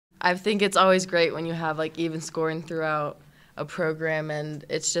I think it's always great when you have like even scoring throughout a program, and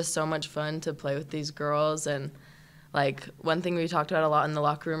it's just so much fun to play with these girls. And like one thing we talked about a lot in the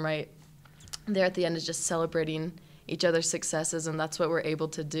locker room right there at the end is just celebrating each other's successes, and that's what we're able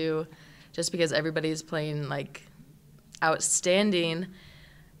to do just because everybody's playing like outstanding.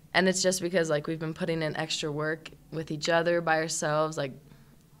 And it's just because like we've been putting in extra work with each other, by ourselves. Like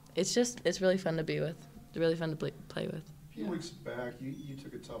it's really fun to be with. It's really fun to play with. A few weeks back, you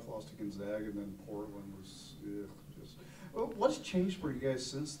took a tough loss to Gonzaga, and then Portland was just. Well, what's changed for you guys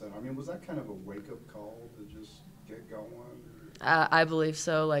since then? I mean, was that kind of a wake-up call to just get going? I believe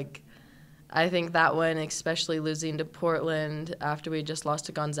so. Like, I think that one, especially losing to Portland after we just lost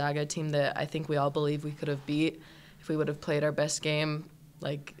to Gonzaga, a team that I think we all believe we could have beat if we would have played our best game.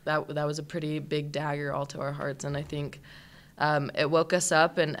 Like that was a pretty big dagger all to our hearts, and I think it woke us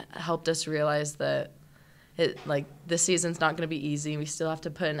up and helped us realize that this season's not going to be easy. We still have to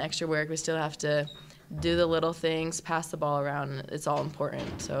put in extra work. We still have to do the little things, pass the ball around, and it's all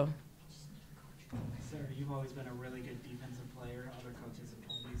important. So. Sarah, you've always been a really good defensive player. Other coaches have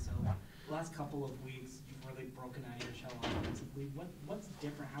told me so. The last couple of weeks, you've really broken out of your shell offensively. What's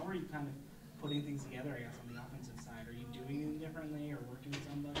different? How are you kind of putting things together, I guess, on the offensive side? Are you doing it differently or working with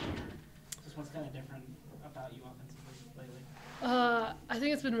somebody? Or just what's kind of different about you offensively lately? I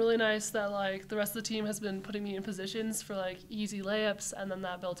think it's been really nice that like the rest of the team has been putting me in positions for like easy layups, and then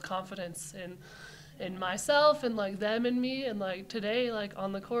that builds confidence in myself and like them and me. And like today, like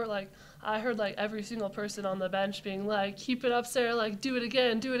on the court, like I heard like every single person on the bench being like, "Keep it up, Sarah! Like do it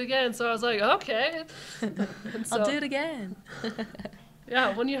again, do it again." So I was like, "Okay." I'll do it again.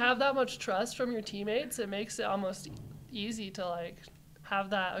 Yeah, when you have that much trust from your teammates, it makes it almost easy to like have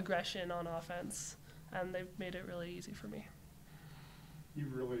that aggression on offense, and they've made it really easy for me. You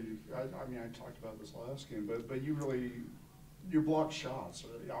really, I mean, I talked about this last game, but you block shots.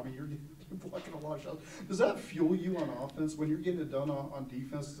 I mean, you're blocking a lot of shots. Does that fuel you on offense when you're getting it done on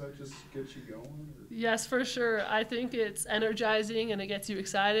defense? Does that just get you going? Or? Yes, for sure. I think it's energizing and it gets you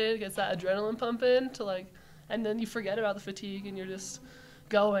excited. It gets that adrenaline pumping to like, and then you forget about the fatigue and you're just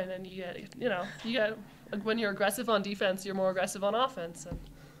going, and you get when you're aggressive on defense, you're more aggressive on offense. And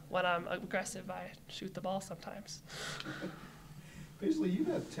when I'm aggressive, I shoot the ball sometimes. Basically, you've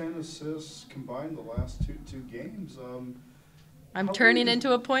had 10 assists combined the last two games. I'm turning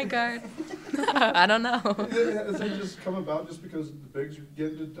into a point guard. I don't know. Has that just come about just because the bigs are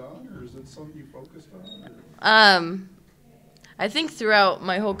getting it done, or is it something you focused on? I think throughout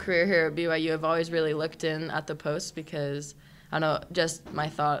my whole career here at BYU, I've always really looked in at the post because, I don't know, just my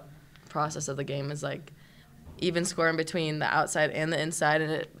thought process of the game is like even scoring between the outside and the inside,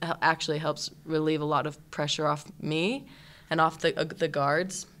 and it actually helps relieve a lot of pressure off me and off the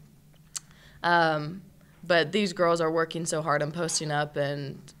guards. But these girls are working so hard on posting up,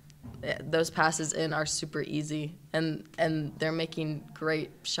 and those passes in are super easy, and they're making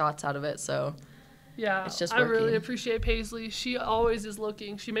great shots out of it. So yeah, it's just I working. really appreciate Paisley. She always is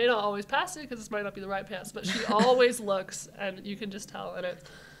looking. She may not always pass it because this might not be the right pass, but she always looks, and you can just tell. And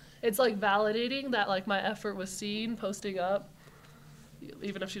it's like validating that like my effort was seen posting up,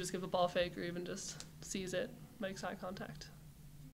 even if she just gives a ball fake or even just sees it, makes eye contact.